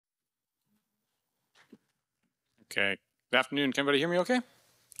Okay. Good afternoon. Can everybody hear me okay?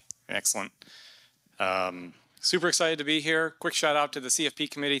 Excellent. Super excited to be here. Quick shout out to the CFP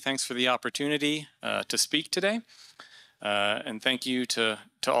committee. Thanks for the opportunity to speak today. And thank you to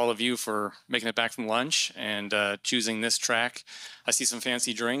all of you for making it back from lunch and choosing this track. I see some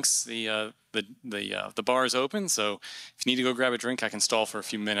fancy drinks. The bar is open, so if you need to go grab a drink, I can stall for a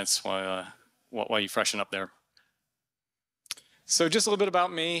few minutes while you freshen up there. So just a little bit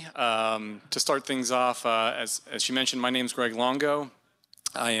about me. To start things off, as she mentioned, my name is Greg Longo.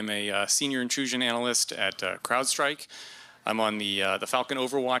 I am a senior intrusion analyst at CrowdStrike. I'm on the Falcon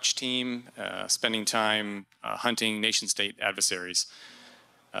Overwatch team, spending time hunting nation-state adversaries.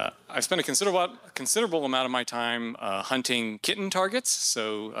 I've spent a considerable amount of my time hunting kitten targets,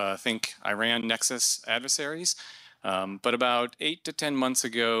 so think Iran-Nexus adversaries. But about 8 to 10 months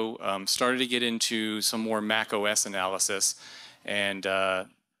ago, started to get into some more macOS analysis, and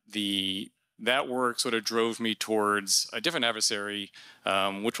that work sort of drove me towards a different adversary,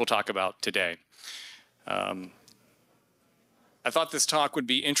 which we'll talk about today. I thought this talk would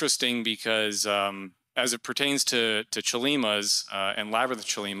be interesting because as it pertains to Chollimas and LABYRINTH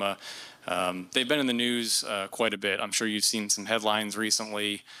CHOLLIMA, they've been in the news quite a bit. I'm sure you've seen some headlines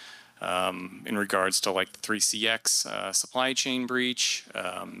recently in regards to like the 3CX supply chain breach,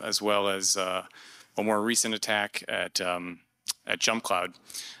 as well as a more recent attack at JumpCloud.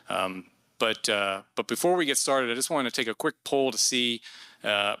 But before we get started, I just want to take a quick poll to see,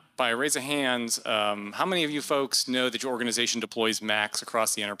 by a raise of hands, how many of you folks know that your organization deploys Macs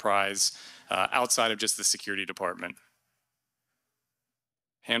across the enterprise outside of just the security department?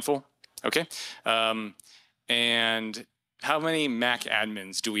 Handful? Okay. And how many Mac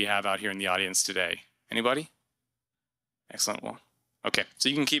admins do we have out here in the audience today? Anybody? Excellent. Well, okay. So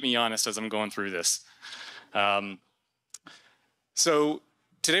you can keep me honest as I'm going through this. So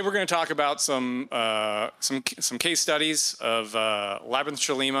today we're going to talk about some case studies of LABYRINTH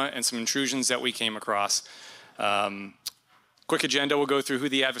CHOLLIMA and some intrusions that we came across. Quick agenda, we'll go through who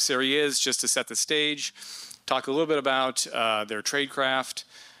the adversary is just to set the stage, talk a little bit about their tradecraft.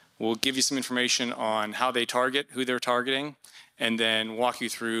 We'll give you some information on how they target, who they're targeting, and then walk you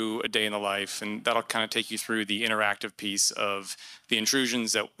through a day in the life, and that'll kind of take you through the interactive piece of the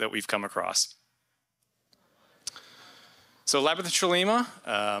intrusions that we've come across. So LABYRINTH CHOLLIMA,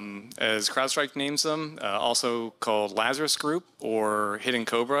 as CrowdStrike names them, also called Lazarus Group or Hidden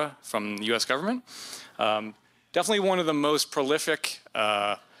Cobra from the US government. Definitely one of the most prolific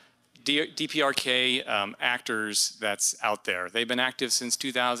DPRK actors that's out there. They've been active since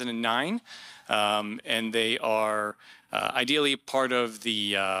 2009, and they are ideally part of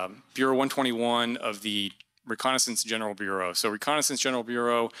the Bureau 121 of the Reconnaissance General Bureau. So Reconnaissance General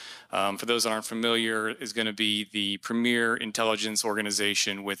Bureau, for those that aren't familiar, is going to be the premier intelligence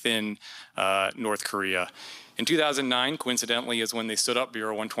organization within North Korea. In 2009, coincidentally, is when they stood up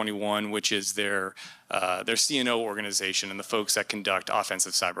Bureau 121, which is their CNO organization and the folks that conduct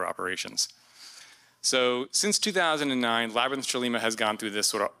offensive cyber operations. So since 2009, LABYRINTH CHOLLIMA has gone through this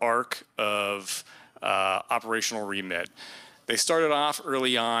sort of arc of operational remit. They started off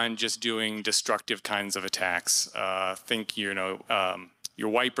early on just doing destructive kinds of attacks. Think, your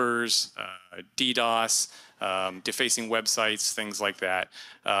wipers, DDoS, defacing websites, things like that.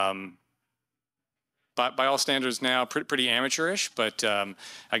 By all standards now, pretty amateurish, but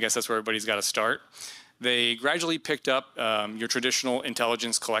I guess that's where everybody's got to start. They gradually picked up your traditional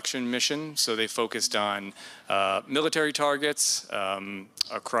intelligence collection mission, so they focused on military targets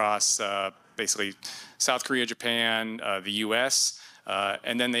across basically South Korea, Japan, the US,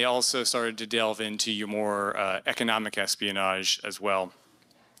 and then they also started to delve into your more economic espionage as well.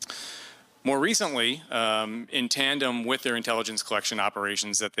 More recently, in tandem with their intelligence collection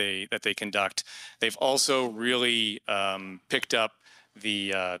operations that they conduct, they've also really picked up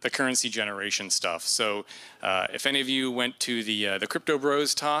the currency generation stuff. So if any of you went to the Crypto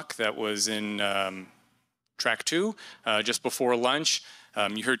Bros talk that was in track 2 just before lunch,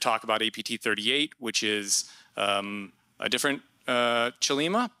 you heard talk about APT38, which is a different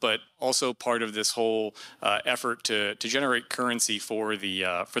CHOLLIMA, but also part of this whole effort to generate currency for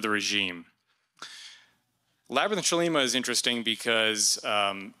the regime. LABYRINTH CHOLLIMA is interesting because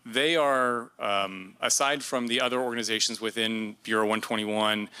they are, aside from the other organizations within Bureau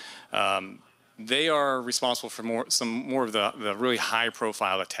 121, they are responsible for some more of the really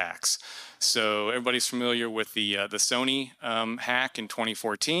high-profile attacks. So everybody's familiar with the Sony hack in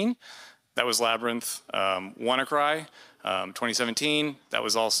 2014. That was LABYRINTH. WannaCry, 2017. That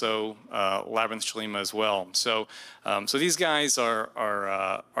was also LABYRINTH CHOLLIMA as well. So these guys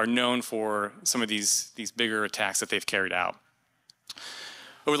are known for some of these bigger attacks that they've carried out.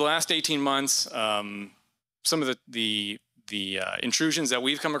 Over the last 18 months, some of the intrusions that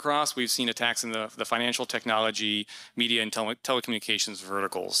we've come across, we've seen attacks in the financial technology, media, and telecommunications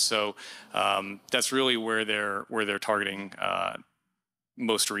verticals. So that's really where they're targeting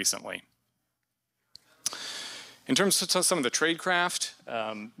most recently. In terms of some of the tradecraft,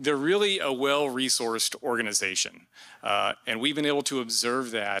 they're really a well-resourced organization. And we've been able to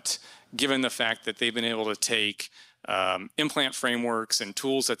observe that given the fact that they've been able to take implant frameworks and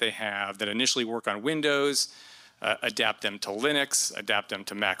tools that they have that initially work on Windows, adapt them to Linux, adapt them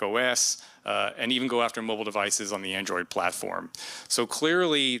to macOS, and even go after mobile devices on the Android platform. So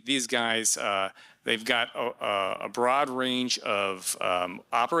clearly, these guys, they've got a broad range of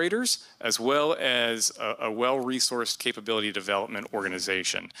operators, as well as a well-resourced capability development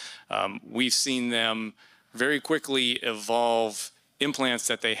organization. We've seen them very quickly evolve implants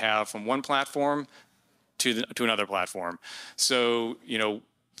that they have from one platform to another platform. So,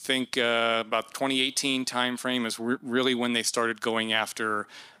 think about the 2018 timeframe is really when they started going after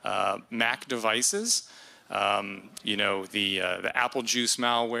Mac devices, the Apple Juice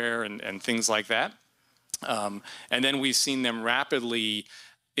malware and things like that. And then we've seen them rapidly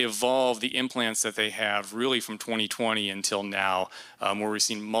evolve the implants that they have really from 2020 until now, where we've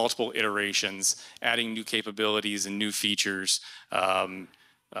seen multiple iterations, adding new capabilities and new features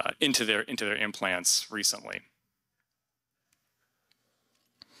into their implants recently.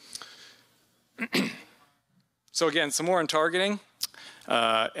 So again, some more on targeting.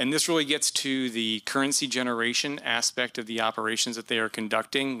 And this really gets to the currency generation aspect of the operations that they are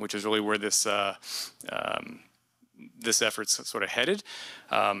conducting, which is really where this effort's sort of headed.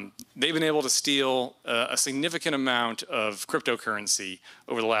 They've been able to steal a significant amount of cryptocurrency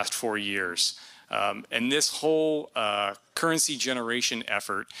over the last 4 years. And this whole currency generation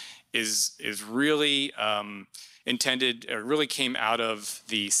effort is really intended, or really came out of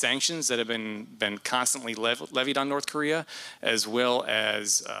the sanctions that have been constantly levied on North Korea, as well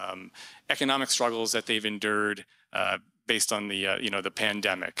as economic struggles that they've endured based on the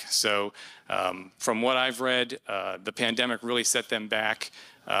pandemic. So from what I've read, the pandemic really set them back.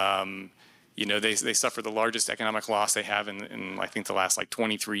 They suffered the largest economic loss they have in I think the last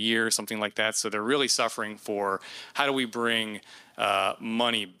 23 years, something like that. So they're really suffering for how do we bring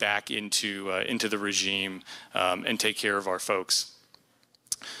money back into the regime and take care of our folks.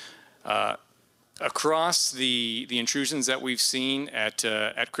 Across the intrusions that we've seen at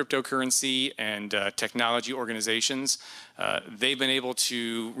cryptocurrency and technology organizations, they've been able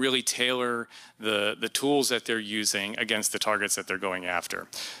to really tailor the tools that they're using against the targets that they're going after.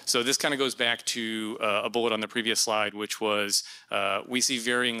 So this kind of goes back to a bullet on the previous slide, which was we see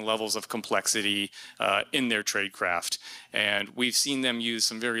varying levels of complexity in their tradecraft. And we've seen them use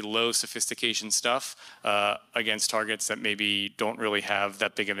some very low sophistication stuff against targets that maybe don't really have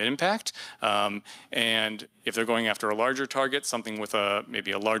that big of an impact. And if they're going after a larger target, something with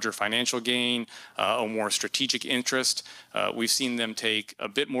maybe a larger financial gain, a more strategic interest, we've seen them take a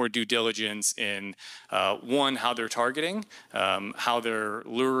bit more due diligence in, one, how they're targeting, how they're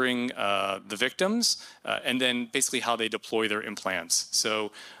luring the victims, and then basically how they deploy their implants.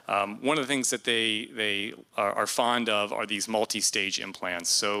 So one of the things that they are fond of are these multi-stage implants.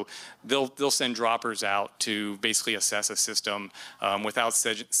 So they'll send droppers out to basically assess a system without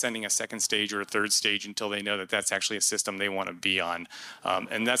sending a second stage or a third stage until they know that that's actually a system they want to be on.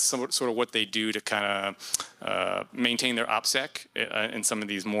 And that's sort of what they do to kind of maintain their OPSEC in some of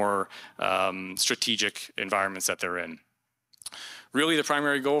these more strategic environments that they're in. Really, the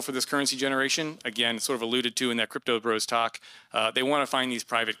primary goal for this currency generation, again, sort of alluded to in that Crypto Bros talk, they want to find these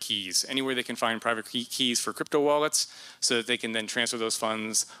private keys, anywhere they can find private keys for crypto wallets so that they can then transfer those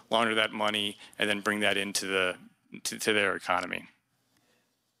funds, launder that money, and then bring that into to their economy.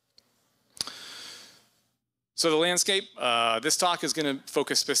 So the landscape, this talk is going to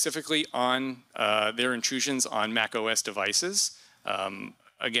focus specifically on their intrusions on macOS devices.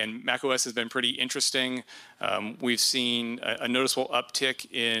 Again, macOS has been pretty interesting. We've seen a noticeable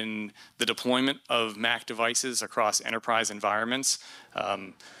uptick in the deployment of Mac devices across enterprise environments.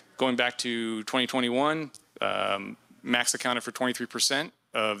 Going back to 2021, Macs accounted for 23%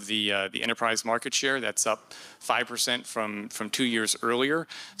 of the enterprise market share. That's up 5% from 2 years earlier.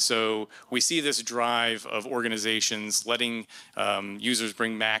 So we see this drive of organizations letting users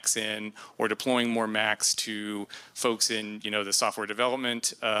bring Macs in or deploying more Macs to folks in the software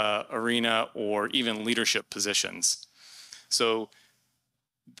development arena or even leadership positions. So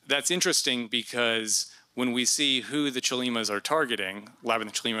that's interesting because when we see who the Chollimas are targeting,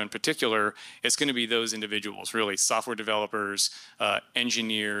 LABYRINTH CHOLLIMA in particular, it's going to be those individuals, really, software developers,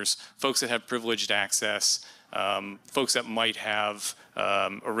 engineers, folks that have privileged access, folks that might have,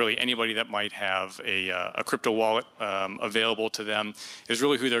 or really anybody that might have a crypto wallet available to them is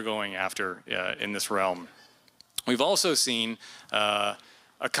really who they're going after in this realm. We've also seen a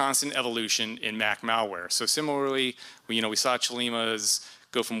constant evolution in Mac malware. So similarly, we saw Chollima's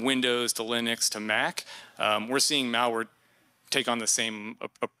go from Windows to Linux to Mac. We're seeing malware take on the same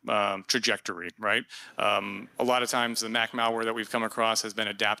trajectory, right? A lot of times the Mac malware that we've come across has been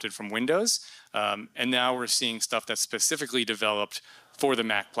adapted from Windows, and now we're seeing stuff that's specifically developed for the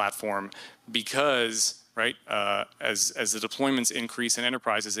Mac platform because, right, as the deployments increase in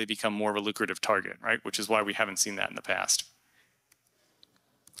enterprises, they become more of a lucrative target, right? Which is why we haven't seen that in the past.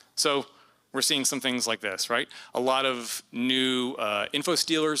 So we're seeing some things like this, right? A lot of new info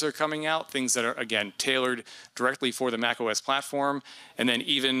stealers are coming out, things that are, again, tailored directly for the macOS platform. And then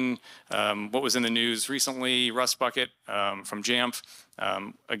even what was in the news recently, Rust Bucket from Jamf,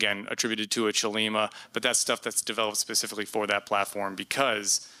 again, attributed to a Chollima, but that's stuff that's developed specifically for that platform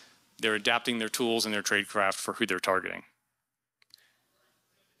because they're adapting their tools and their tradecraft for who they're targeting.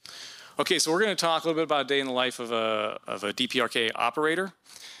 Okay, so we're going to talk a little bit about a day in the life of a DPRK operator.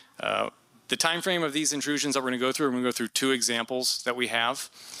 The time frame of these intrusions that we're going to go through two examples that we have,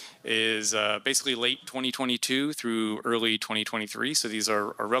 is basically late 2022 through early 2023. So these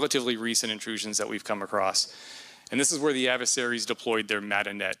are relatively recent intrusions that we've come across. And this is where the adversaries deployed their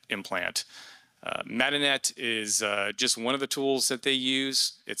Matanet implant. Matanet is just one of the tools that they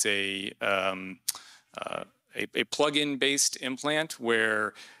use. It's a plug-in based implant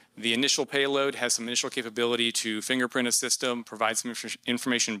where the initial payload has some initial capability to fingerprint a system, provide some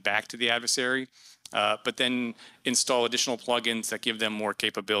information back to the adversary, but then install additional plugins that give them more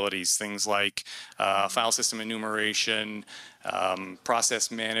capabilities, things like file system enumeration, process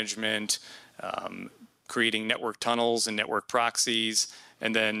management, creating network tunnels and network proxies,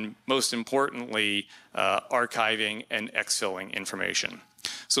 and then most importantly, archiving and exfilling information.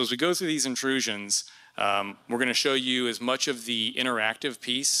 So as we go through these intrusions, we're going to show you as much of the interactive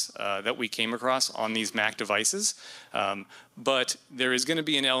piece that we came across on these Mac devices, but there is going to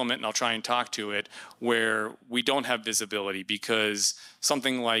be an element, and I'll try and talk to it, where we don't have visibility because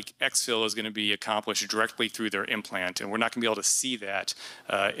something like exfil is going to be accomplished directly through their implant, and we're not going to be able to see that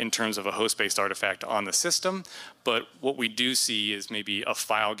in terms of a host-based artifact on the system, but what we do see is maybe a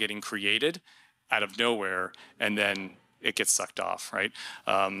file getting created out of nowhere, and then it gets sucked off, right?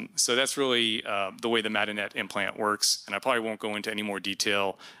 So that's really the way the Matanet implant works. And I probably won't go into any more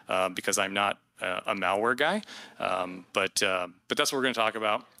detail because I'm not a malware guy. But that's what we're going to talk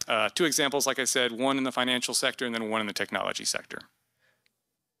about. Two examples, like I said, one in the financial sector and then one in the technology sector.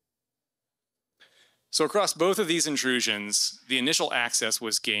 So across both of these intrusions, the initial access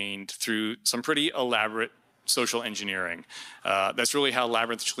was gained through some pretty elaborate social engineering. That's really how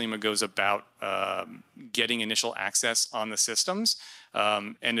LABYRINTH CHOLLIMA goes about getting initial access on the systems.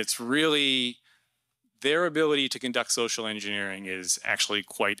 And it's really their ability to conduct social engineering is actually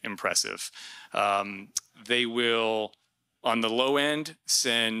quite impressive. They will, on the low end,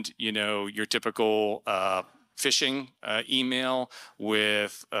 send your typical phishing email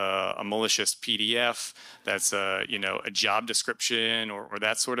with a malicious PDF that's a job description or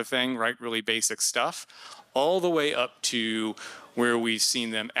that sort of thing, right? Really basic stuff, all the way up to where we've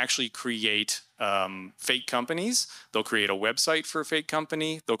seen them actually create fake companies. They'll create a website for a fake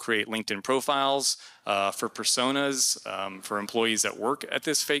company. They'll create LinkedIn profiles for personas for employees that work at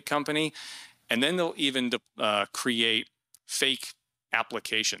this fake company. And then they'll even create fake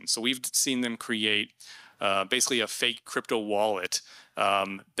applications. So we've seen them create basically a fake crypto wallet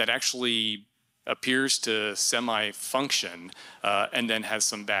that actually appears to semi-function and then has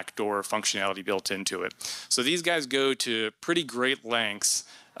some backdoor functionality built into it. So these guys go to pretty great lengths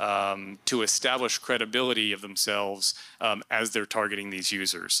to establish credibility of themselves as they're targeting these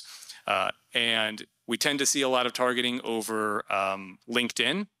users. And we tend to see a lot of targeting over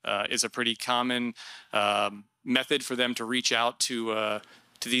LinkedIn is a pretty common method for them to reach out to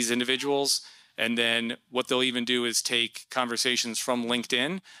these individuals. And then what they'll even do is take conversations from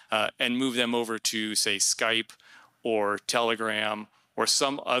LinkedIn and move them over to, say, Skype or Telegram or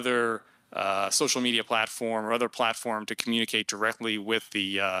some other social media platform or other platform to communicate directly with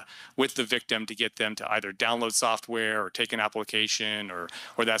the victim to get them to either download software or take an application or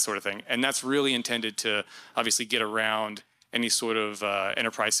that sort of thing. And that's really intended to obviously get around any sort of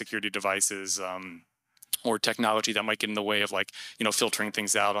enterprise security devices or technology that might get in the way of filtering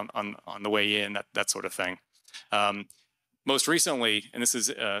things out on the way in, that sort of thing. Most recently, and this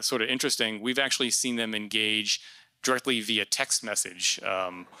is sort of interesting, we've actually seen them engage directly via text message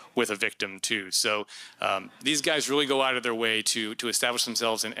with a victim too. So these guys really go out of their way to establish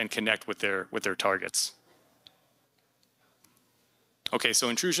themselves and connect with their targets. Okay, so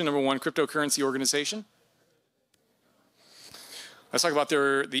intrusion number one, cryptocurrency organization. Let's talk about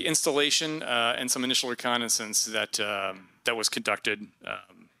the installation and some initial reconnaissance that that was conducted.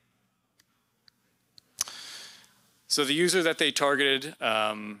 So the user that they targeted,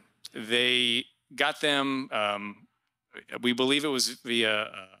 they got them. We believe it was via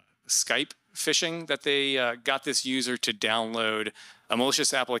Skype phishing that they got this user to download a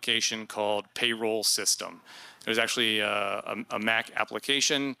malicious application called Payroll System. It was actually a Mac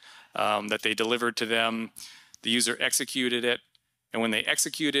application that they delivered to them. The user executed it. And when they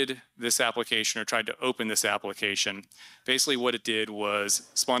executed this application or tried to open this application, basically what it did was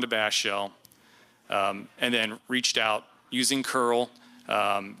spawned a bash shell and then reached out using curl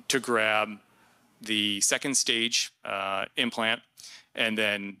to grab the second stage implant and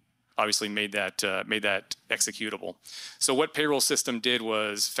then obviously made that executable. So what Payroll System did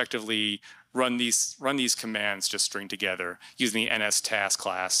was effectively run these commands just string together using the NS task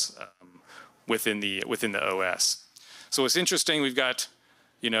class within the OS. So what's interesting, we've got,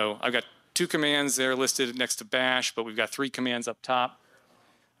 I've got 2 commands there listed next to bash, but we've got 3 commands up top.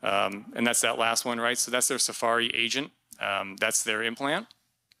 And that's that last one, right? So that's their Safari agent. That's their implant.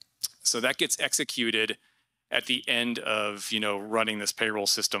 So that gets executed at the end of, running this Payroll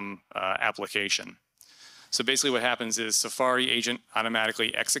System application. So basically what happens is Safari agent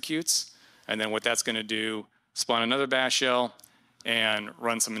automatically executes, and then what that's going to do, spawn another bash shell and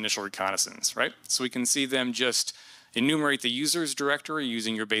run some initial reconnaissance, right? So we can see them just enumerate the user's directory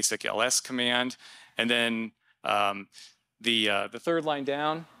using your basic ls command. And then the third line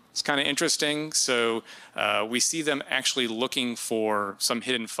down is kind of interesting. So we see them actually looking for some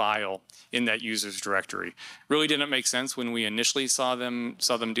hidden file in that user's directory. Really didn't make sense when we initially saw them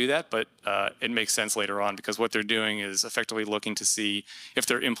do that, but it makes sense later on because what they're doing is effectively looking to see if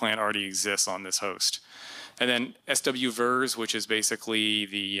their implant already exists on this host. And then swvers, which is basically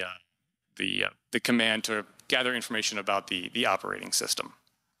the command to gather information about the operating system.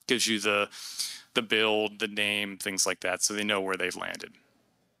 Gives you the build, the name, things like that, so they know where they've landed.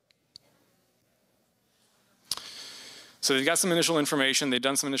 So they've got some initial information, they've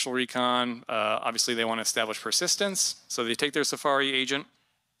done some initial recon. Obviously they want to establish persistence, so they take their Safari agent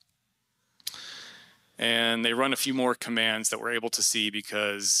and they run a few more commands that we're able to see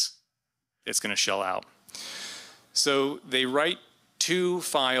because it's going to shell out. So they write 2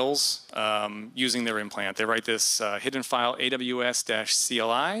 files using their implant. They write this hidden file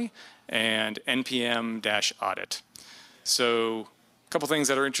aws-cli and npm-audit. So a couple things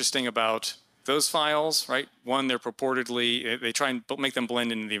that are interesting about those files, right? One, they're purportedly, they try and make them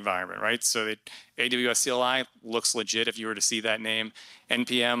blend into the environment, right? So aws-cli looks legit if you were to see that name.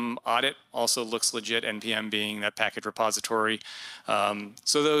 npm-audit also looks legit, npm being that package repository.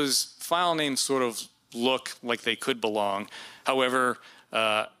 So those file names sort of look like they could belong. However,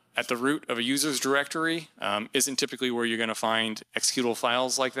 at the root of a user's directory isn't typically where you're going to find executable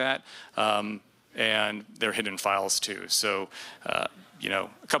files like that, and they're hidden files too. So, a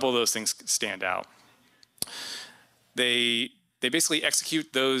couple of those things stand out. They basically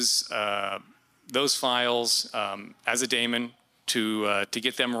execute those files as a daemon to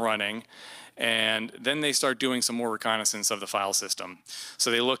get them running. And then they start doing some more reconnaissance of the file system. So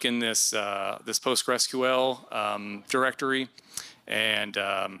they look in this PostgreSQL directory, and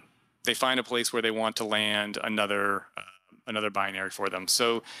they find a place where they want to land another binary for them.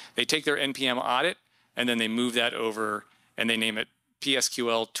 So they take their npm audit, and then they move that over, and they name it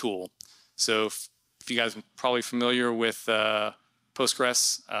PSQL tool. So if you guys are probably familiar with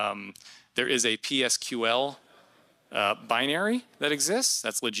Postgres, there is a PSQL binary that exists,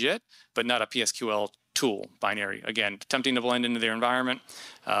 that's legit, but not a PSQL tool binary. Again, attempting to blend into their environment.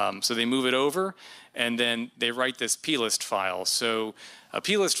 So they move it over, and then they write this plist file. So a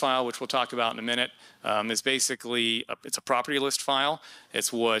plist file, which we'll talk about in a minute, is basically, it's a property list file.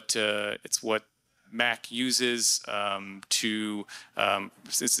 It's what Mac uses it's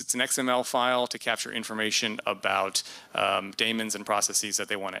an XML file to capture information about daemons and processes that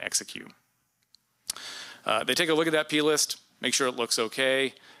they want to execute. They take a look at that plist, make sure it looks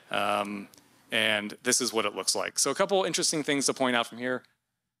okay, and this is what it looks like. So a couple interesting things to point out from here.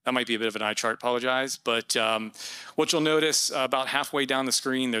 That might be a bit of an eye chart, apologize. But what you'll notice about halfway down the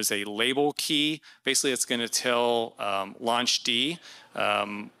screen, there's a label key. Basically, it's going to tell launchd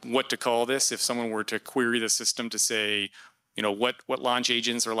what to call this. If someone were to query the system to say, what launch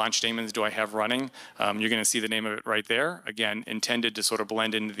agents or launch daemons do I have running, you're going to see the name of it right there. Again, intended to sort of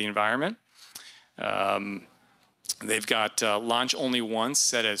blend into the environment. They've got launch only once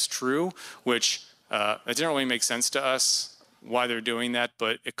set as true, which that didn't really make sense to us why they're doing that,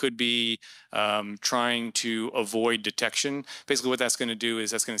 but it could be trying to avoid detection. Basically what that's going to do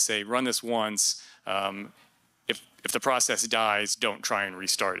is that's going to say, run this once. If the process dies, don't try and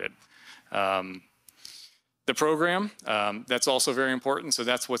restart it. The program, that's also very important. So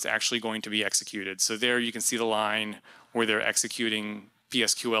that's what's actually going to be executed. So there you can see the line where they're executing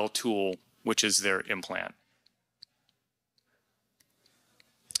PSQL tool, which is their implant.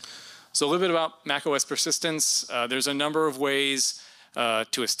 So a little bit about macOS persistence. There's a number of ways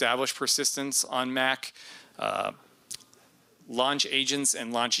to establish persistence on Mac. Launch agents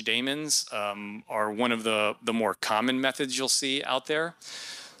and launch daemons are one of the more common methods you'll see out there.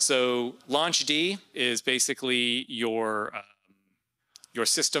 So launch D is basically your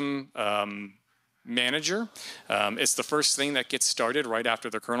system manager. It's the first thing that gets started right after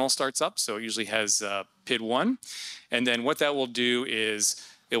the kernel starts up. So it usually has PID 1. And then what that will do is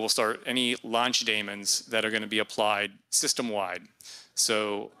it will start any launch daemons that are going to be applied system-wide.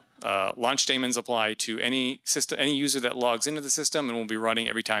 So launch daemons apply to any user that logs into the system and will be running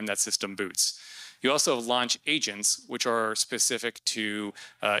every time that system boots. You also have launch agents, which are specific to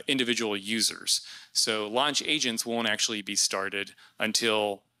individual users. So launch agents won't actually be started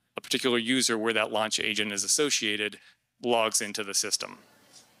until a particular user where that launch agent is associated logs into the system.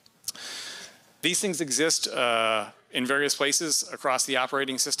 These things exist in various places across the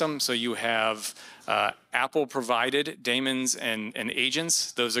operating system. So you have Apple-provided daemons and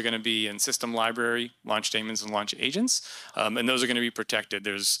agents. Those are going to be in system library, launch daemons and launch agents, and those are going to be protected.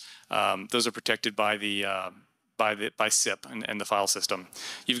 Those are protected by by SIP and the file system.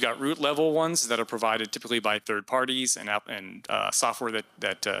 You've got root level ones that are provided typically by third parties and software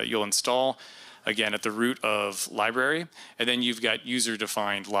that you'll install, again, at the root of library. And then you've got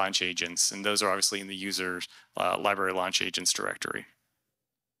user-defined launch agents, and those are obviously in the user library launch agents directory.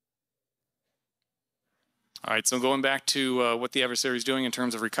 All right, so going back to what the adversary is doing in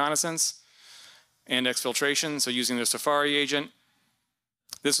terms of reconnaissance and exfiltration, so using the Safari agent,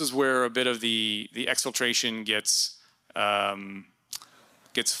 this is where a bit of the exfiltration gets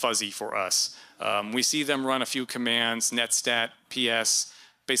fuzzy for us. We see them run a few commands, netstat, ps,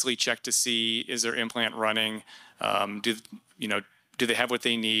 basically check to see is their implant running, do they have what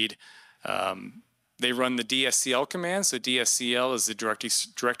they need. They run the DSCL command. So DSCL is the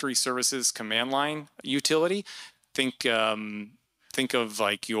directory services command line utility. Think of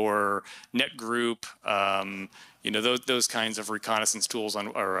like your net group, those kinds of reconnaissance tools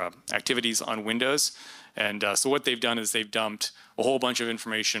or activities on Windows. And so what they've done is they've dumped a whole bunch of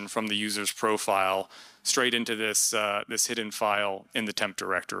information from the user's profile straight into this hidden file in the temp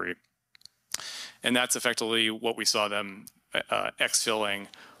directory. And that's effectively what we saw them exfilling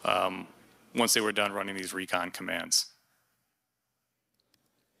once they were done running these recon commands.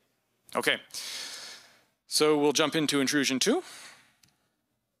 Okay, so we'll jump into intrusion 2.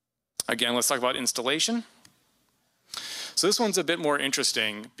 Again, let's talk about installation. So this one's a bit more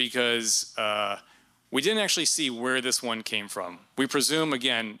interesting because we didn't actually see where this one came from. We presume,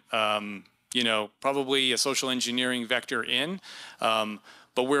 again, probably a social engineering vector in,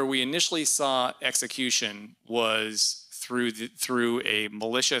 but where we initially saw execution was through a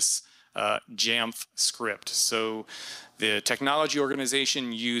malicious Jamf script. So the technology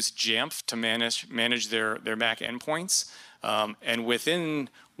organization used Jamf to manage their Mac endpoints. And within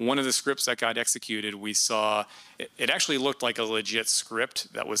one of the scripts that got executed, we saw it actually looked like a legit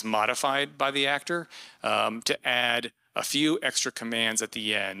script that was modified by the actor to add a few extra commands at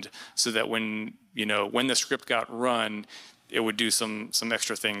the end, so that when the script got run, it would do some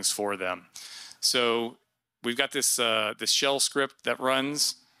extra things for them. So we've got this shell script that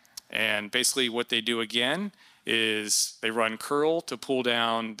runs, and basically what they do again is they run curl to pull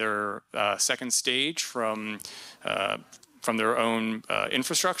down their second stage from their own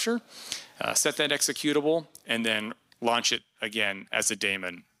infrastructure, set that executable, and then launch it again as a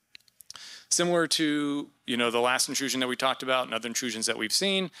daemon. Similar to the last intrusion that we talked about and other intrusions that we've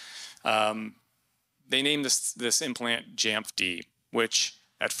seen, they named this implant JAMF-D, which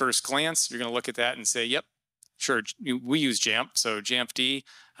at first glance you're going to look at that and say, yep, sure, we use JAMF, so JAMF-D,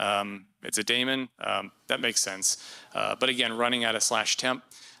 it's a daemon, that makes sense. But again, running at a /temp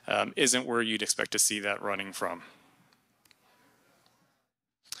isn't where you'd expect to see that running from.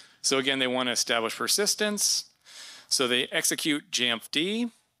 So again, they want to establish persistence. So they execute JAMF-D.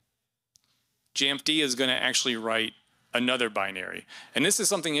 JAMF-D is going to actually write another binary. And this is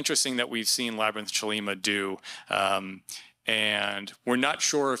something interesting that we've seen LABYRINTH CHOLLIMA do. And we're not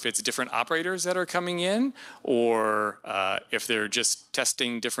sure if it's different operators that are coming in or if they're just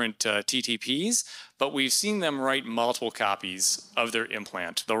testing different TTPs, but we've seen them write multiple copies of their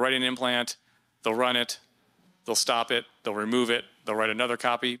implant. They'll write an implant, they'll run it, they'll stop it, they'll remove it, they'll write another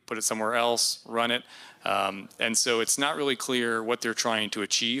copy, put it somewhere else, run it. And so it's not really clear what they're trying to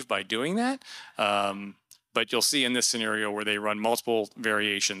achieve by doing that. But you'll see in this scenario where they run multiple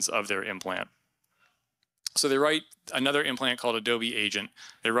variations of their implant. So they write another implant called Adobe Agent.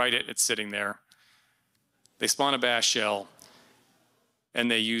 They write it, it's sitting there. They spawn a bash shell, and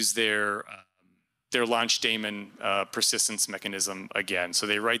they use their launch daemon persistence mechanism again. So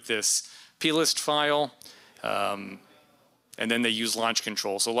they write this plist file, and then they use launch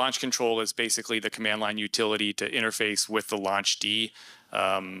control. So launch control is basically the command line utility to interface with the launchd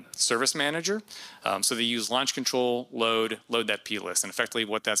service manager. So they use launch control, load that plist. And effectively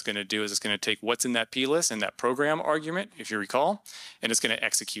what that's going to do is it's going to take what's in that plist and that program argument, if you recall, and it's going to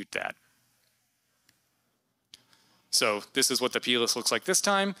execute that. So this is what the plist looks like this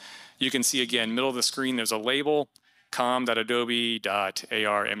time. You can see again, middle of the screen, there's a label,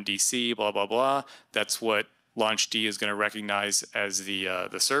 com.adobe.armdc, blah, blah, blah. That's what LaunchD is going to recognize as the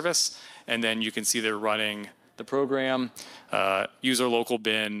service. And then you can see they're running the program, user local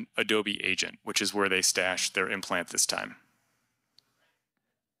bin, Adobe Agent, which is where they stash their implant this time.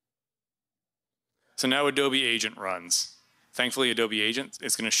 So now Adobe Agent runs. Thankfully, Adobe Agent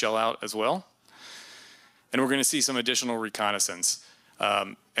is going to shell out as well. And we're going to see some additional reconnaissance.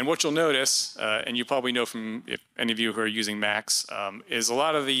 And what you'll notice, and you probably know from if any of you who are using Macs, is a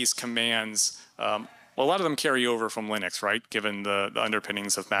lot of these commands, well, a lot of them carry over from Linux, right, given the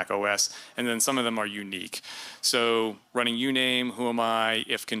underpinnings of macOS, and then some of them are unique. So running uname, whoami,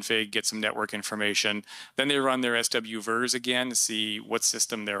 ifconfig, get some network information. Then they run their swvers again to see what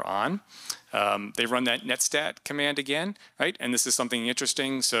system they're on. They run that netstat command again, right, and this is something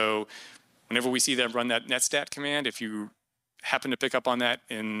interesting. So whenever we see them run that netstat command, if you happen to pick up on that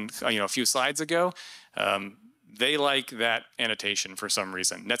in a few slides ago, they like that annotation for some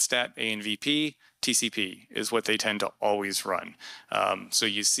reason. Netstat, ANVP, TCP is what they tend to always run. So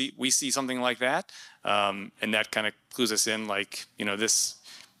we see something like that, and that kind of clues us in, like, this,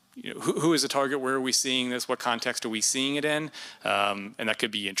 who is the target? Where are we seeing this? What context are we seeing it in? And that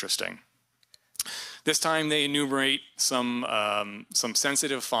could be interesting. This time they enumerate some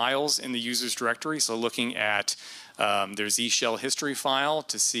sensitive files in the user's directory. So looking at their Z shell history file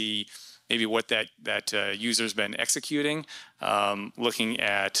to see maybe what that user's been executing, looking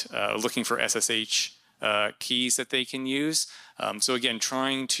for SSH keys that they can use. So again,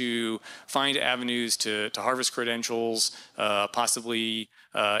 trying to find avenues to harvest credentials, possibly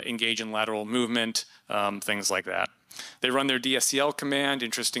engage in lateral movement, things like that. They run their DSCL command.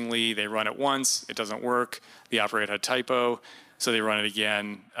 Interestingly, they run it once, it doesn't work. The operator had a typo, so they run it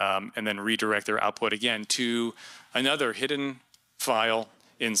again, and then redirect their output again to another hidden file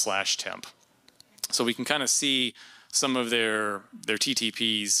in /temp. So we can kind of see some of their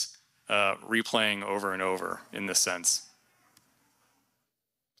TTPs replaying over and over in this sense.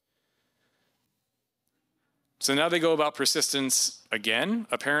 So now they go about persistence again,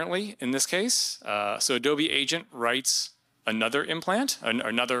 apparently, in this case. So Adobe Agent writes another implant,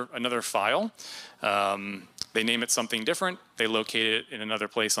 another file. They name it something different. They locate it in another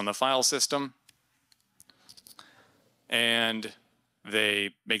place on the file system. And they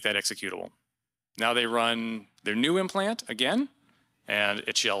make that executable. Now they run their new implant again, and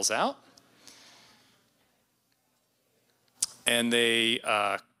it shells out. And they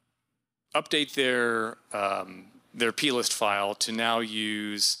update their plist file to now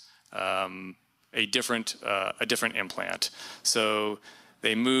use a different implant. So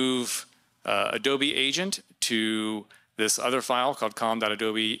they move Adobe Agent to this other file called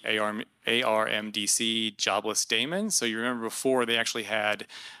com.adobe armdc jobless daemon. So you remember before they actually had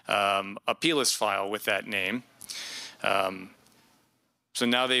a plist file with that name. So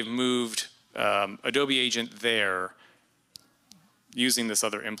now they've moved Adobe Agent there using this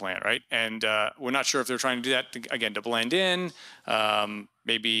other implant, right? And we're not sure if they're trying to do that, again, to blend in.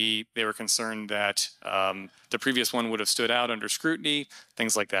 Maybe they were concerned that the previous one would have stood out under scrutiny,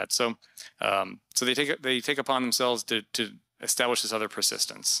 things like that. So, so they take upon themselves to establish this other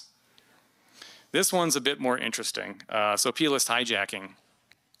persistence. This one's a bit more interesting. So plist hijacking.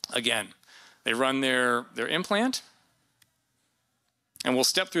 Again, they run their implant. And we'll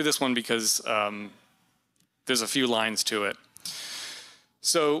step through this one because there's a few lines to it.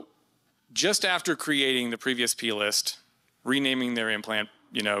 So just after creating the previous plist, renaming their implant,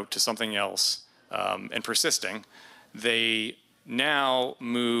 to something else, and persisting, they now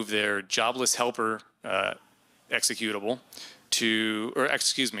move their jobless helper executable to, or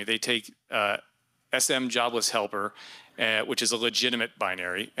excuse me, they take SM jobless helper, which is a legitimate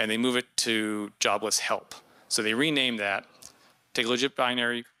binary, and they move it to jobless help. So they rename that, take a legit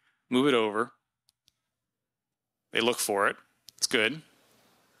binary, move it over, They look for it. It's good.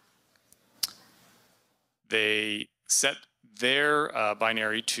 They set their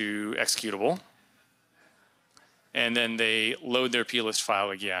binary to executable. And then they load their plist file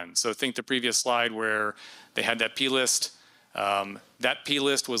again. So think the previous slide where they had that plist. That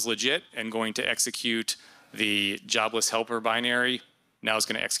plist was legit and going to execute the jobless helper binary. Now it's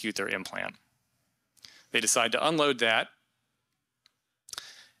going to execute their implant. They decide to unload that,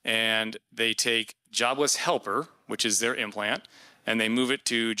 and they take jobless helper, which is their implant, and they move it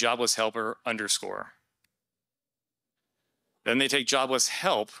to jobless helper underscore. Then they take jobless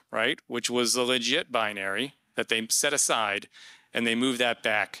help, right, which was the legit binary that they set aside, and they move that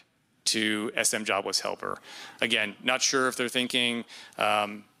back to SM jobless helper. Again, not sure if they're thinking,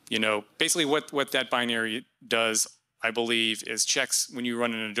 you know, basically what that binary does, I believe, is checks when you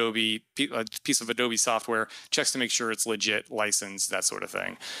run an Adobe, a piece of Adobe software, checks to make sure it's legit, licensed, that sort of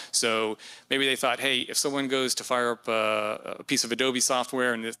thing. So maybe they thought, hey, if someone goes to fire up a piece of Adobe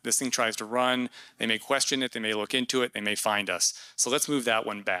software and this thing tries to run, they may question it, they may look into it, they may find us. So let's move that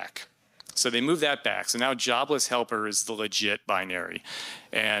one back. So they move that back. So now jobless helper is the legit binary,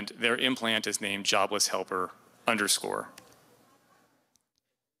 and their implant is named jobless helper underscore.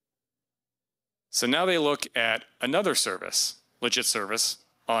 So now they look at another service, legit service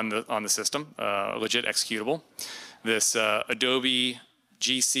on the system, legit executable, this Adobe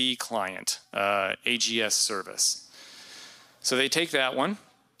GC client, AGS service. So they take that one,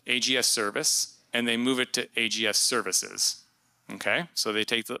 AGS service, and they move it to AGS services. Okay, so they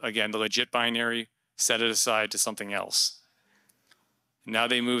take, again, the legit binary, set it aside to something else. Now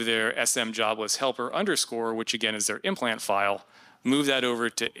they move their SM jobless helper underscore, which again is their implant file, move that over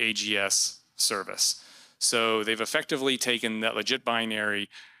to AGS service. So they've effectively taken that legit binary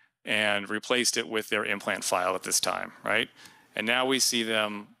and replaced it with their implant file at this time, right? And now we see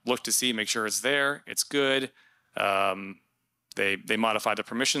them look to see, make sure it's there, it's good. They modify the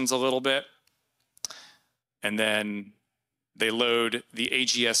permissions a little bit, and then they load the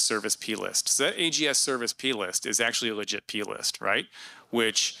AGS service plist. So that AGS service plist is actually a legit plist, right?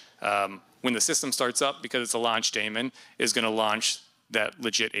 Which, when the system starts up, because it's a launch daemon, is going to launch that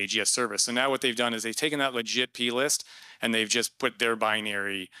legit AGS service. So now what they've done is they've taken that legit plist and they've just put their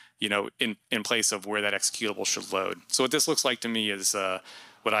binary, you know, in place of where that executable should load. So what this looks like to me is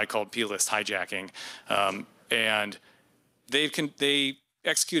what I call plist hijacking, and they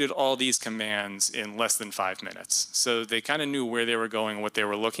executed all these commands in less than 5 minutes. So they kind of knew where they were going, what they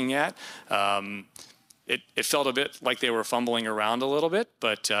were looking at. It felt a bit like they were fumbling around a little bit,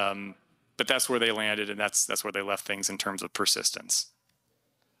 but that's where they landed, and that's where they left things in terms of persistence.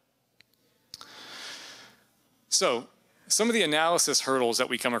 So some of the analysis hurdles that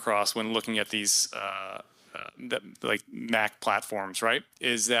we come across when looking at these like Mac platforms, right,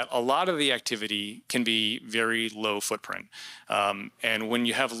 is that a lot of the activity can be very low footprint. And when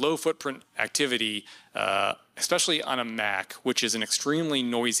you have low footprint activity, especially on a Mac, which is an extremely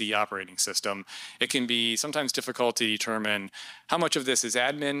noisy operating system, it can be sometimes difficult to determine how much of this is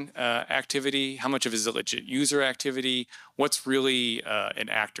admin activity, how much of it is legit user activity, what's really an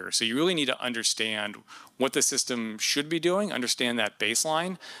actor. So you really need to understand what the system should be doing, understand that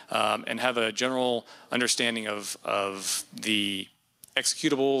baseline, and have a general understanding of the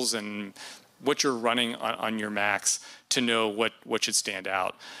executables and what you're running on your Macs to know what should stand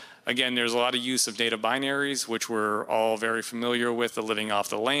out. Again, there's a lot of use of data binaries, which we're all very familiar with, the living off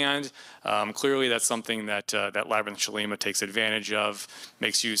the land. Clearly, that's something that LABYRINTH CHOLLIMA takes advantage of,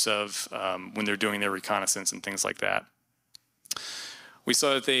 makes use of when they're doing their reconnaissance and things like that. We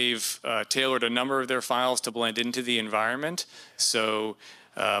saw that they've tailored a number of their files to blend into the environment. So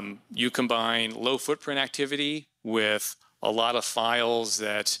you combine low footprint activity with a lot of files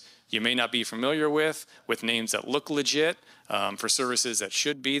that you may not be familiar with names that look legit, for services that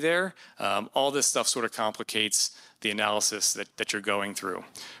should be there. All this stuff sort of complicates the analysis that you're going through.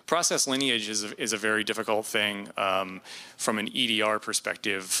 Process lineage is a very difficult thing from an EDR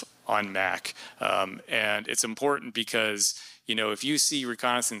perspective on Mac. And it's important because, you know, if you see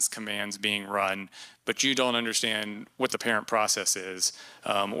reconnaissance commands being run, but you don't understand what the parent process is,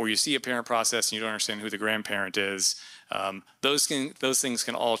 or you see a parent process and you don't understand who the grandparent is, those things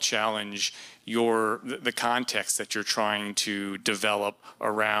can all challenge the context that you're trying to develop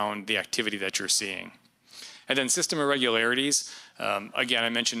around the activity that you're seeing. And then system irregularities. Again, I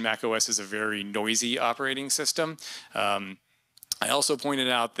mentioned macOS is a very noisy operating system. I also pointed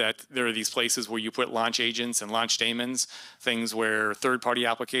out that there are these places where you put launch agents and launch daemons, things where third-party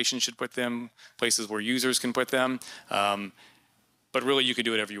applications should put them, places where users can put them. but really you can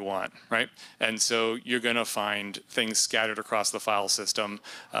do whatever you want, right? And so you're going to find things scattered across the file system.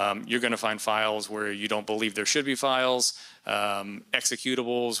 You're going to find files where you don't believe there should be files,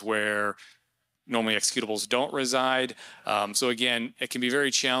 executables where normally executables don't reside. So again, it can be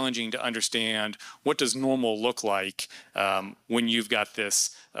very challenging to understand what does normal look like when you've got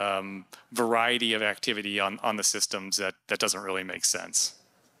this variety of activity on the systems that doesn't really make sense.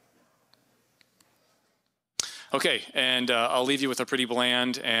 Okay, and I'll leave you with a pretty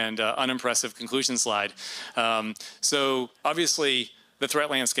bland and unimpressive conclusion slide. So obviously, the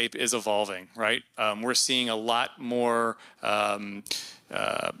threat landscape is evolving, right? We're seeing a lot more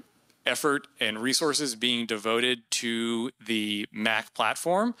effort and resources being devoted to the Mac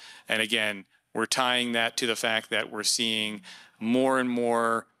platform. And again, we're tying that to the fact that we're seeing more and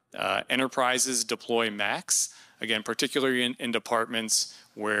more enterprises deploy Macs, again, particularly in departments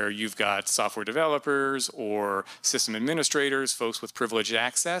where you've got software developers or system administrators, folks with privileged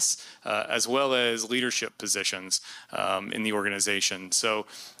access, as well as leadership positions in the organization. So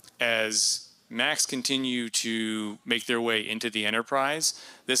as Macs continue to make their way into the enterprise,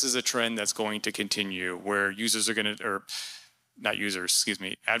 this is a trend that's going to continue where users are going to, or not users, excuse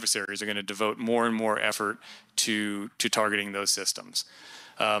me, adversaries are going to devote more and more effort to targeting those systems.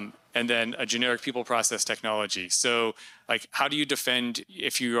 And then a generic people process technology. So like, how do you defend,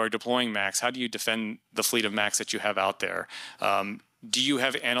 if you are deploying Macs, how do you defend the fleet of Macs that you have out there? Do you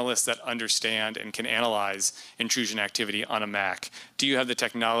have analysts that understand and can analyze intrusion activity on a Mac? Do you have the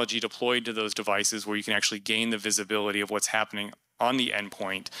technology deployed to those devices where you can actually gain the visibility of what's happening on the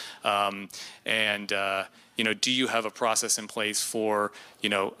endpoint? You know, do you have a process in place for, you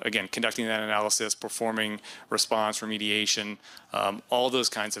know, again, conducting that analysis, performing response, remediation, all those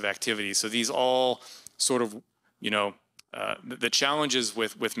kinds of activities? So these all sort of, you know, the challenges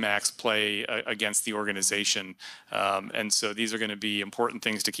with Macs play against the organization. And so these are going to be important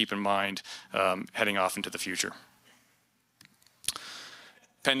things to keep in mind heading off into the future.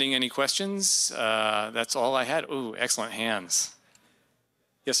 Pending any questions, that's all I had. Ooh, excellent hands.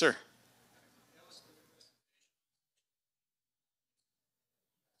 Yes, sir.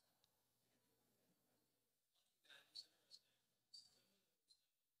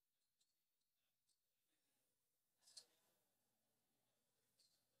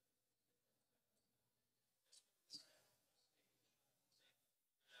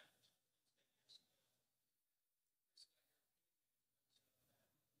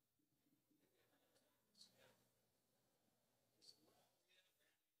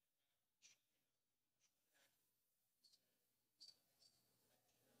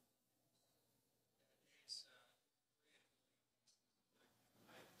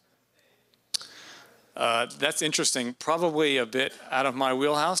 That's interesting. Probably a bit out of my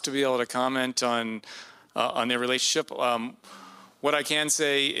wheelhouse to be able to comment on their relationship. What I can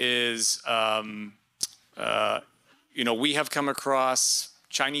say is, you know, we have come across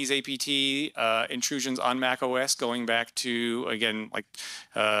Chinese APT intrusions on macOS going back to, again, like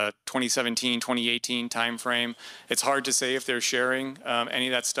 2017, 2018 timeframe. It's hard to say if they're sharing any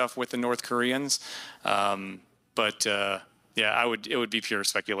of that stuff with the North Koreans, but yeah, it would be pure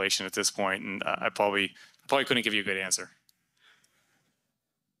speculation at this point, and I probably couldn't give you a good answer.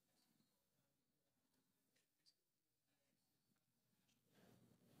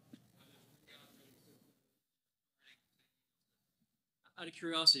 Out of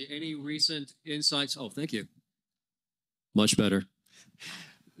curiosity, any recent insights? Oh, thank you. Much better.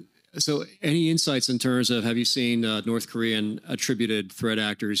 So any insights in terms of, have you seen North Korean attributed threat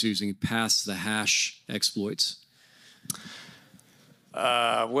actors using pass the hash exploits?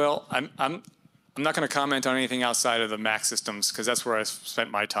 Well, I'm not going to comment on anything outside of the Mac systems because that's where I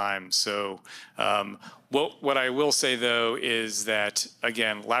spent my time. So what I will say, though, is that,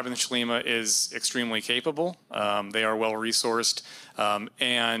 again, LABYRINTH CHOLLIMA is extremely capable. They are well-resourced.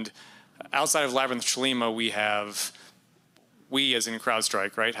 And outside of LABYRINTH CHOLLIMA, we as in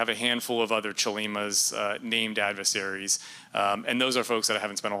CrowdStrike, right, have a handful of other Chollimas named adversaries. And those are folks that I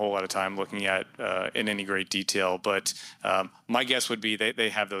haven't spent a whole lot of time looking at in any great detail. But my guess would be they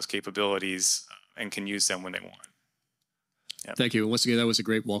have those capabilities and can use them when they want. Yep. Thank you. Once again, that was a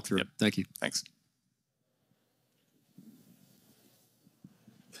great walkthrough. Yep. Thank you. Thanks.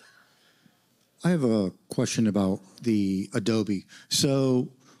 I have a question about the Adobe. So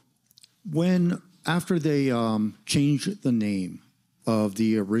after they changed the name of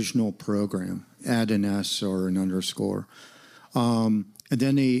the original program, add an S or an underscore, and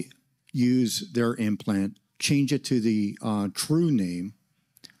then they use their implant, change it to the true name,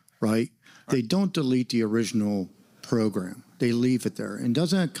 right? They don't delete the original program. They leave it there. And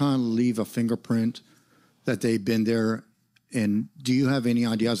doesn't it kind of leave a fingerprint that they've been there And do you have any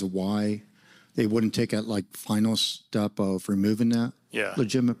ideas of why they wouldn't take that like final step of removing that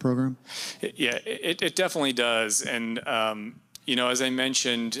legitimate program? Yeah, it definitely does. And, you know, as I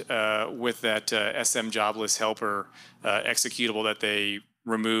mentioned with that SM jobless helper executable that they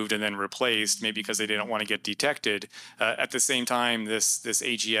removed and then replaced, maybe because they didn't want to get detected, at the same time, this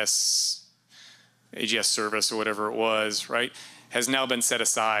AGS service or whatever it was, right, has now been set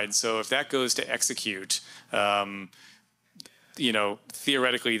aside. So if that goes to execute, you know,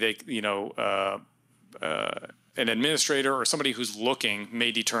 theoretically, they, you know, an administrator or somebody who's looking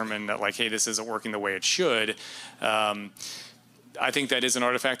may determine that, like, hey, this isn't working the way it should. I think that is an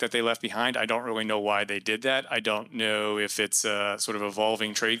artifact that they left behind. I don't really know why they did that. I don't know if it's a sort of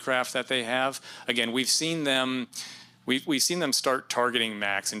evolving tradecraft that they have. Again, we've seen them start targeting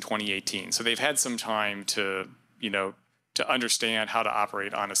Macs in 2018. So they've had some time to, you know, to understand how to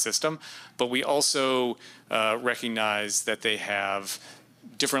operate on a system. But we also recognize that they have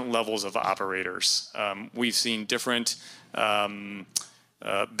different levels of operators. We've seen different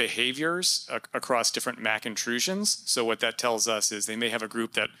behaviors across different Mac intrusions. So what that tells us is they may have a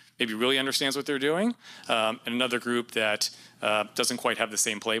group that maybe really understands what they're doing, and another group that doesn't quite have the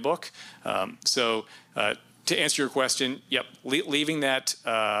same playbook. So to answer your question, yep, leaving that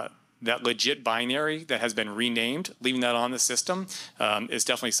that legit binary that has been renamed, leaving that on the system is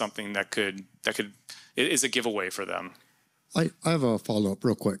definitely something that is a giveaway for them. I have a follow-up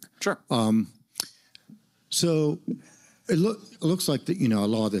real quick. Sure. So it looks like that, you know, a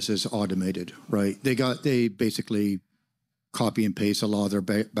lot of this is automated, right? They basically copy and paste a lot of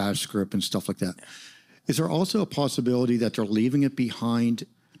their bash script and stuff like that. Is there also a possibility that they're leaving it behind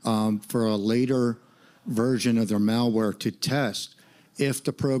for a later version of their malware to test if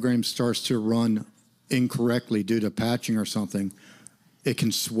the program starts to run incorrectly due to patching or something? It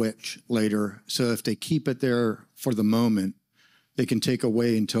can switch later. So if they keep it there for the moment, they can take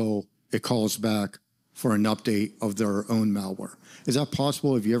away until it calls back for an update of their own malware. Is that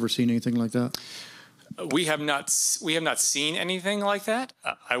possible? Have you ever seen anything like that? We have not seen anything like that.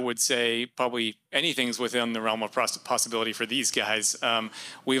 I would say probably anything's within the realm of possibility for these guys.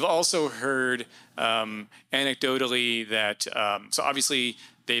 We've also heard anecdotally that, so obviously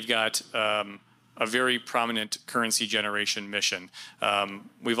they've got a very prominent currency generation mission.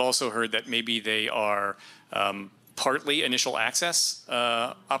 We've also heard that maybe they are partly initial access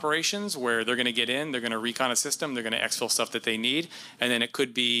operations where they're going to get in, they're going to recon a system, they're going to exfil stuff that they need, and then it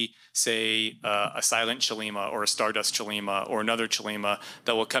could be, say, a silent CHOLLIMA or a Stardust CHOLLIMA or another CHOLLIMA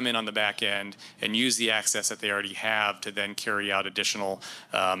that will come in on the back end and use the access that they already have to then carry out additional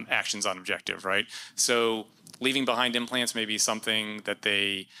actions on objective, right? So leaving behind implants may be something that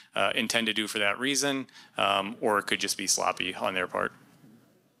they intend to do for that reason, or it could just be sloppy on their part.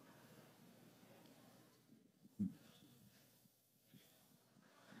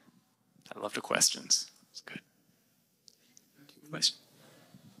 I love the questions. It's good. Question.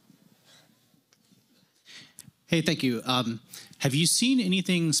 Hey, thank you. Have you seen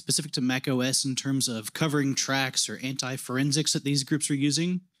anything specific to macOS in terms of covering tracks or anti-forensics that these groups are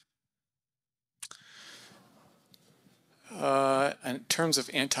using? In terms of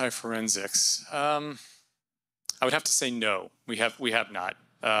anti-forensics, I would have to say no. We have not.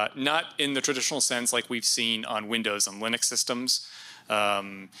 Not in the traditional sense like we've seen on Windows and Linux systems.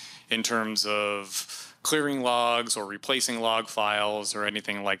 In terms of clearing logs or replacing log files or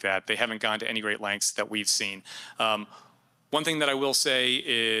anything like that. They haven't gone to any great lengths that we've seen. One thing that I will say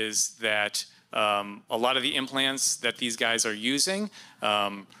is that a lot of the implants that these guys are using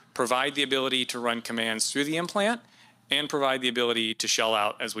provide the ability to run commands through the implant and provide the ability to shell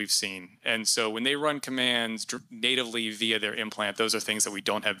out, as we've seen. And so when they run commands natively via their implant, those are things that we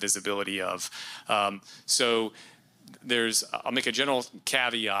don't have visibility of. So I'll make a general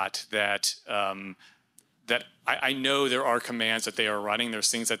caveat that that I know there are commands that they are running. There's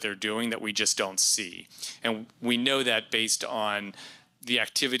things that they're doing that we just don't see. And we know that based on the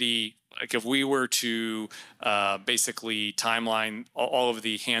activity. Like if we were to basically timeline all of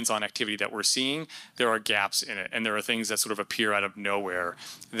the hands-on activity that we're seeing, there are gaps in it. And there are things that sort of appear out of nowhere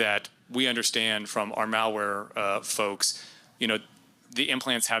that we understand from our malware folks. You know, the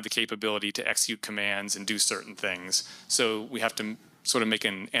implants have the capability to execute commands and do certain things. So we have to sort of make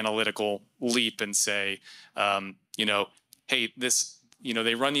an analytical leap and say, you know, hey,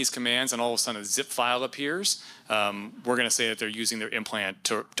 they run these commands and all of a sudden a zip file appears. We're going to say that they're using their implant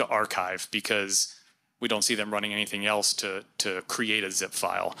to archive because we don't see them running anything else to create a zip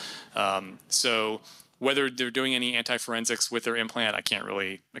file. So whether they're doing any anti-forensics with their implant, I can't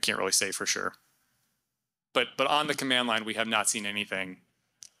really say for sure. But on the command line, we have not seen anything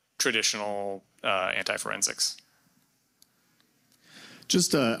traditional anti-forensics.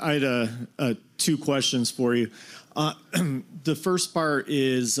 Just, I had two questions for you. The first part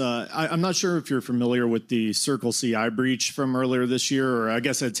is, I'm not sure if you're familiar with the Circle CI breach from earlier this year, or I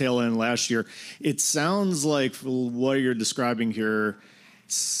guess at tail end last year. It sounds like what you're describing here,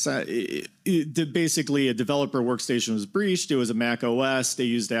 basically a developer workstation was breached. It was a macOS. They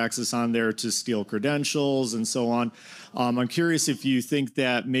used access on there to steal credentials and so on. I'm curious if you think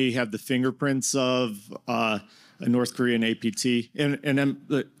that may have the fingerprints of a North Korean APT. And then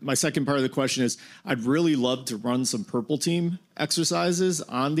my second part of the question is, I'd really love to run some purple team exercises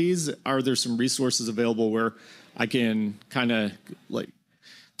on these. Are there some resources available where I can kind of like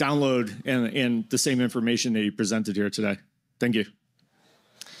download and the same information that you presented here today? Thank you.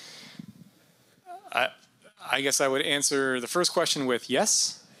 I guess I would answer the first question with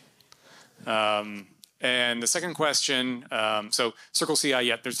yes. And the second question, so Circle CI,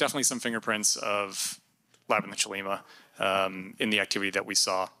 yeah, there's definitely some fingerprints of LABYRINTH CHOLLIMA in the activity that we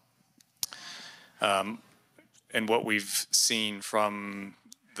saw. And what we've seen from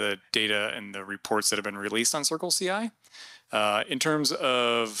the data and the reports that have been released on Circle CI. In terms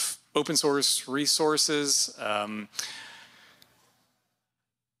of open source resources,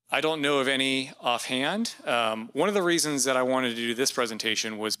 I don't know of any offhand. One of the reasons that I wanted to do this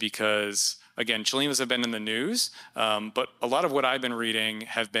presentation was because, again, Chollimas have been in the news, but a lot of what I've been reading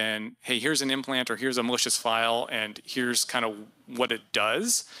have been, hey, here's an implant or here's a malicious file and here's kind of what it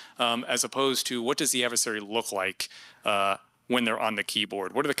does, as opposed to what does the adversary look like when they're on the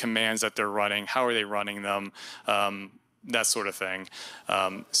keyboard? What are the commands that they're running? How are they running them? That sort of thing.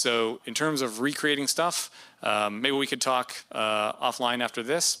 So in terms of recreating stuff, maybe we could talk offline after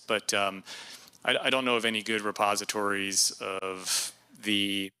this, but I don't know of any good repositories of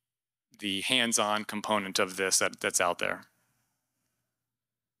the hands-on component of this that's out there.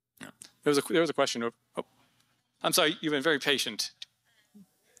 Yeah. There was a question of, oh, I'm sorry, you've been very patient.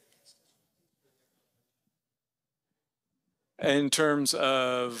 In terms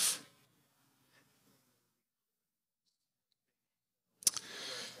of,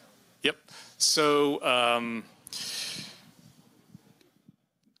 yep. So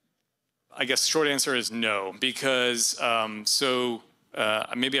I guess short answer is no, because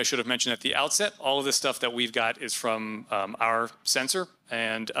maybe I should have mentioned at the outset, all of this stuff that we've got is from our sensor,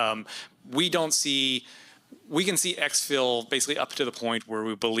 and we can see exfil basically up to the point where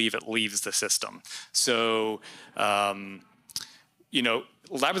we believe it leaves the system. So, you know,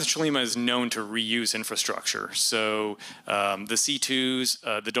 LABYRINTH CHOLLIMA is known to reuse infrastructure. So the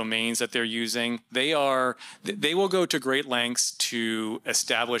C2s, the domains that they're using, they will go to great lengths to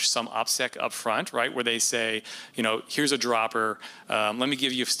establish some OPSEC up front, right? Where they say, you know, here's a dropper. Let me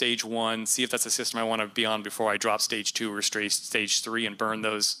give you stage 1, see if that's a system I want to be on before I drop stage 2 or stage 3 and burn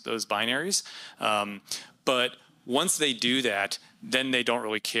those binaries. But once they do that, then they don't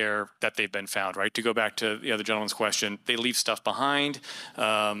really care that they've been found, right? To go back to the other gentleman's question, they leave stuff behind.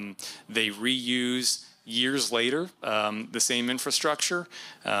 They reuse years later the same infrastructure,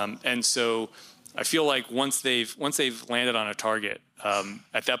 and so I feel like once they've landed on a target,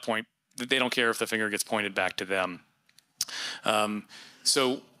 at that point they don't care if the finger gets pointed back to them.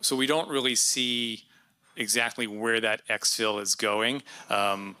 So we don't really see exactly where that exfil is going.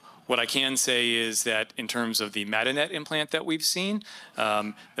 What I can say is that in terms of the MetaNet implant that we've seen,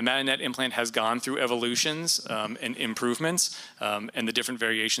 the MetaNet implant has gone through evolutions and improvements, and the different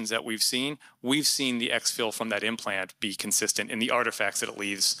variations that we've seen the exfil from that implant be consistent in the artifacts that it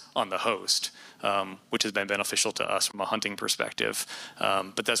leaves on the host, which has been beneficial to us from a hunting perspective.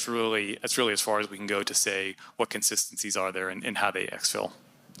 But that's really as far as we can go to say what consistencies are there and how they exfil.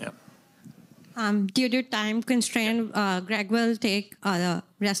 Yeah. Due to time constraint, Greg will take the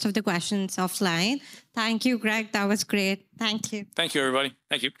rest of the questions offline. Thank you, Greg. That was great. Thank you. Thank you, everybody.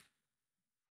 Thank you.